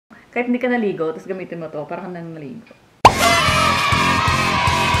Kahit hindi ka naligo, tapos gamitin mo to, para kang naligo.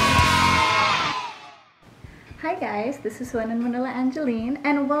 Hi guys, this is WhenInManila Angeline,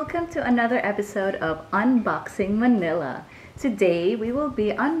 and welcome to another episode of Unboxing Manila. Today, we will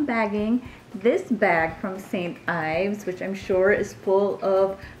be unbagging this bag from St. Ives, which I'm sure is full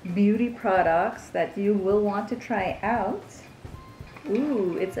of beauty products that you will want to try out.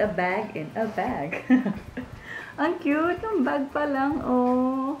 Ooh, it's a bag in a bag. Ang cute ng bag pa lang,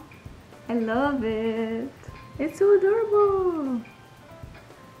 oh. I love it. It's so adorable.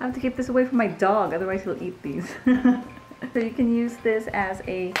 I have to keep this away from my dog, otherwise he'll eat these. So you can use this as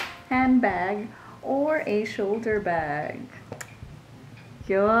a handbag or a shoulder bag.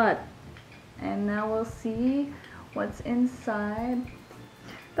 Cute. And now we'll see what's inside.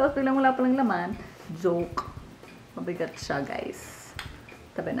 Tapos biglang wala palang laman. Joke. Mabigat siya, guys.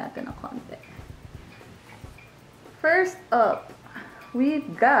 Tabi natin ng konti. First up, we've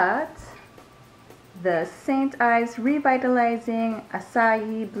got the St. Ives Revitalizing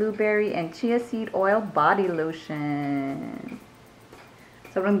Acai, Blueberry, and Chia Seed Oil Body Lotion.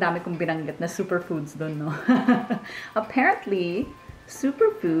 Sobrang dami kong binanggit na superfoods dun, no? Apparently,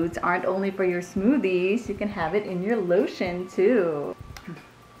 superfoods aren't only for your smoothies. You can have it in your lotion, too.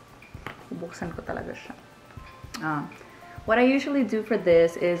 Bubuksan ko talaga siya. What I usually do for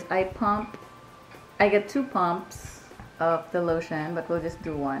this is I get 2 pumps of the lotion, but we'll just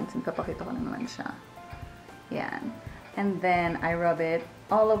do one since papakita ko na naman siya. Yan. And then I rub it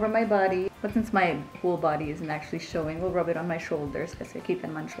all over my body. But since my whole body isn't actually showing, we'll rub it on my shoulders kasi kita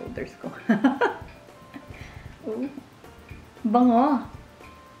naman shoulders ko. Ooh. Bango!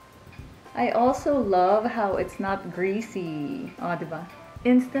 I also love how it's not greasy. Oh, diba?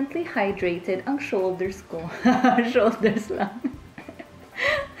 Instantly hydrated ang shoulders ko. Shoulders lang.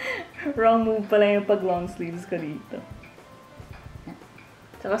 Wrong move pala yung pag long sleeves ko dito.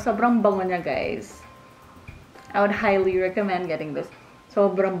 Saka sobrang bango niya, guys. I would highly recommend getting this.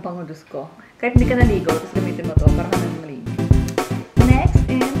 Sobrang bango, Diyos ko. Kahit hindi ka naligo, tapos gamitin mo to, para ka nang maligo. Next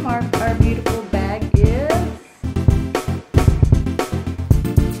in our beautiful bag is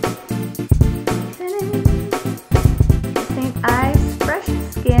St. Ives Fresh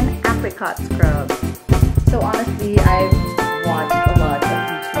Skin Apricot Scrub. So honestly, I've watched a lot of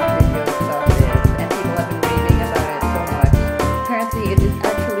YouTube videos about this, and people have been raving about it so much. Apparently, it is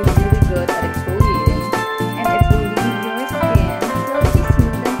actually really good at exfoliating, and it will leave your skin silky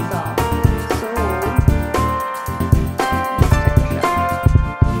smooth and soft. So, check it out.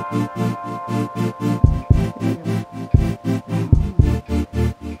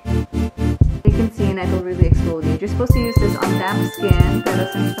 You can see, and it will really exfoliate. You're supposed to use this on damp skin, pero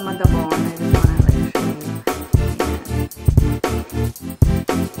since tamad ako, I just wanna like show you.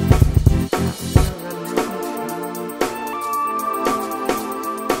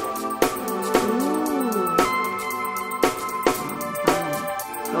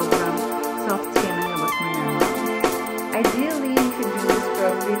 Ideally, you should do this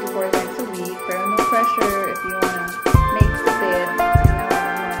scrub 3 to 4 times a week, pero no pressure if you want to make it fit.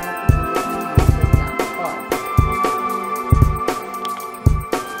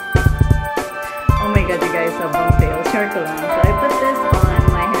 Oh my god, you guys, sobrang fail. Share ko lang. So I put this on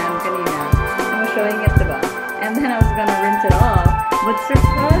my hand kanina. I was showing it, diba? And then I was gonna rinse it off. But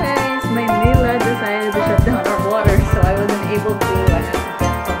surprise! Manila decided to shut down our water, so I wasn't able to. I had to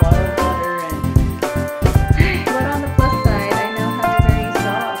get a bottle of water and... But on the plus side, I now have a very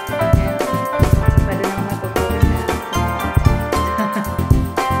soft and pwede nang mapag-wash na.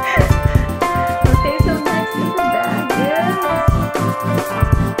 Okay, so next in the bag is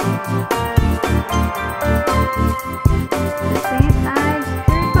the St. Ives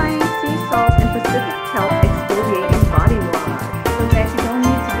Purifying Sea Salt and Pacific Kelp Exfoliating Body Wash. So guys, you don't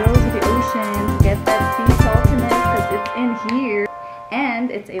need to go to the ocean to get that sea saltiness because it's in here.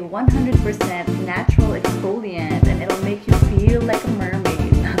 And it's a 100% natural exfoliant, and it'll make you feel like a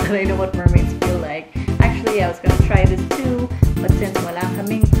mermaid. Not that I know what mermaids feel like. Actually, I was gonna try this too, but since wala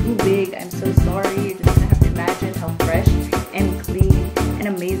kaming tubig, I'm so sorry. You're just gonna have to imagine how fresh and clean and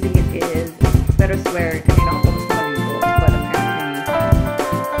amazing it is. Pero swear, kanina ako tapos maligo, but apparently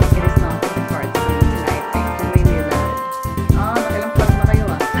it is not in the cards for me tonight. Thanks to Manila. Nakilang plus na kayo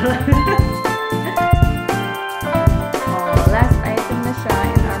last item na siya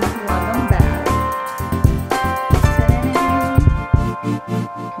in our mahiwagang bag.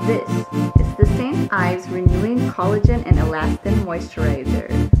 This is the St. Ives Renewing Collagen and Elastin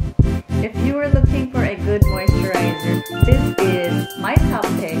Moisturizer. If you are looking for a good moisturizer, this is my top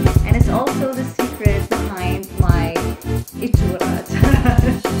pick, and it's also the secret behind my itsura.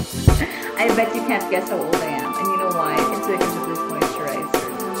 I bet you can't guess how old I am, and you know why? It's because of this moisturizer.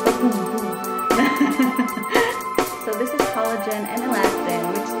 But kung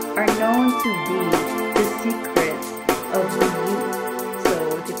to be the secrets of the youth. So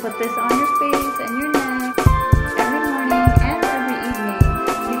to put this on your face and your neck every morning and every evening,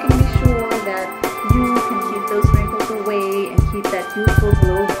 you can be sure that you can keep those wrinkles away and keep that youthful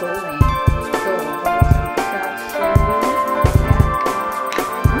glow going. So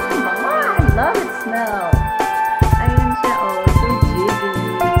I love its smell. Ayan siya, oh, so jiggy.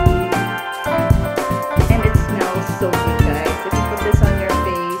 And it smells so good, guys. If you put this on your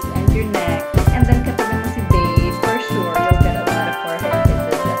face and your neck, and then katabi mo si babe, for sure, you'll get a lot of forehead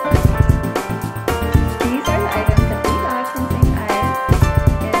kisses at night. These are the items that we got from St. Ives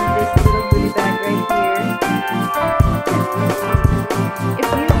in this little goodie bag right here. If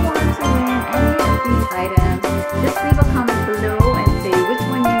you want to win any of these items, just leave a comment below and say which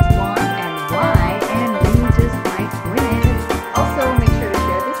one you want and why, and you just might win it. Also, make sure to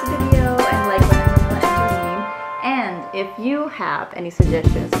share this video and like WhenInManila Angeline. And if you have any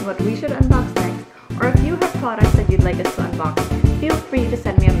suggestions on what we should unbox next, or if you have products that you'd like us to unbox, feel free to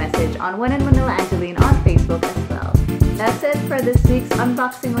send me a message on WhenInManila Angeline on Facebook as well. That's it for this week's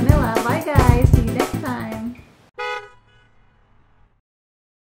Unboxing Manila. Bye guys! See you next time!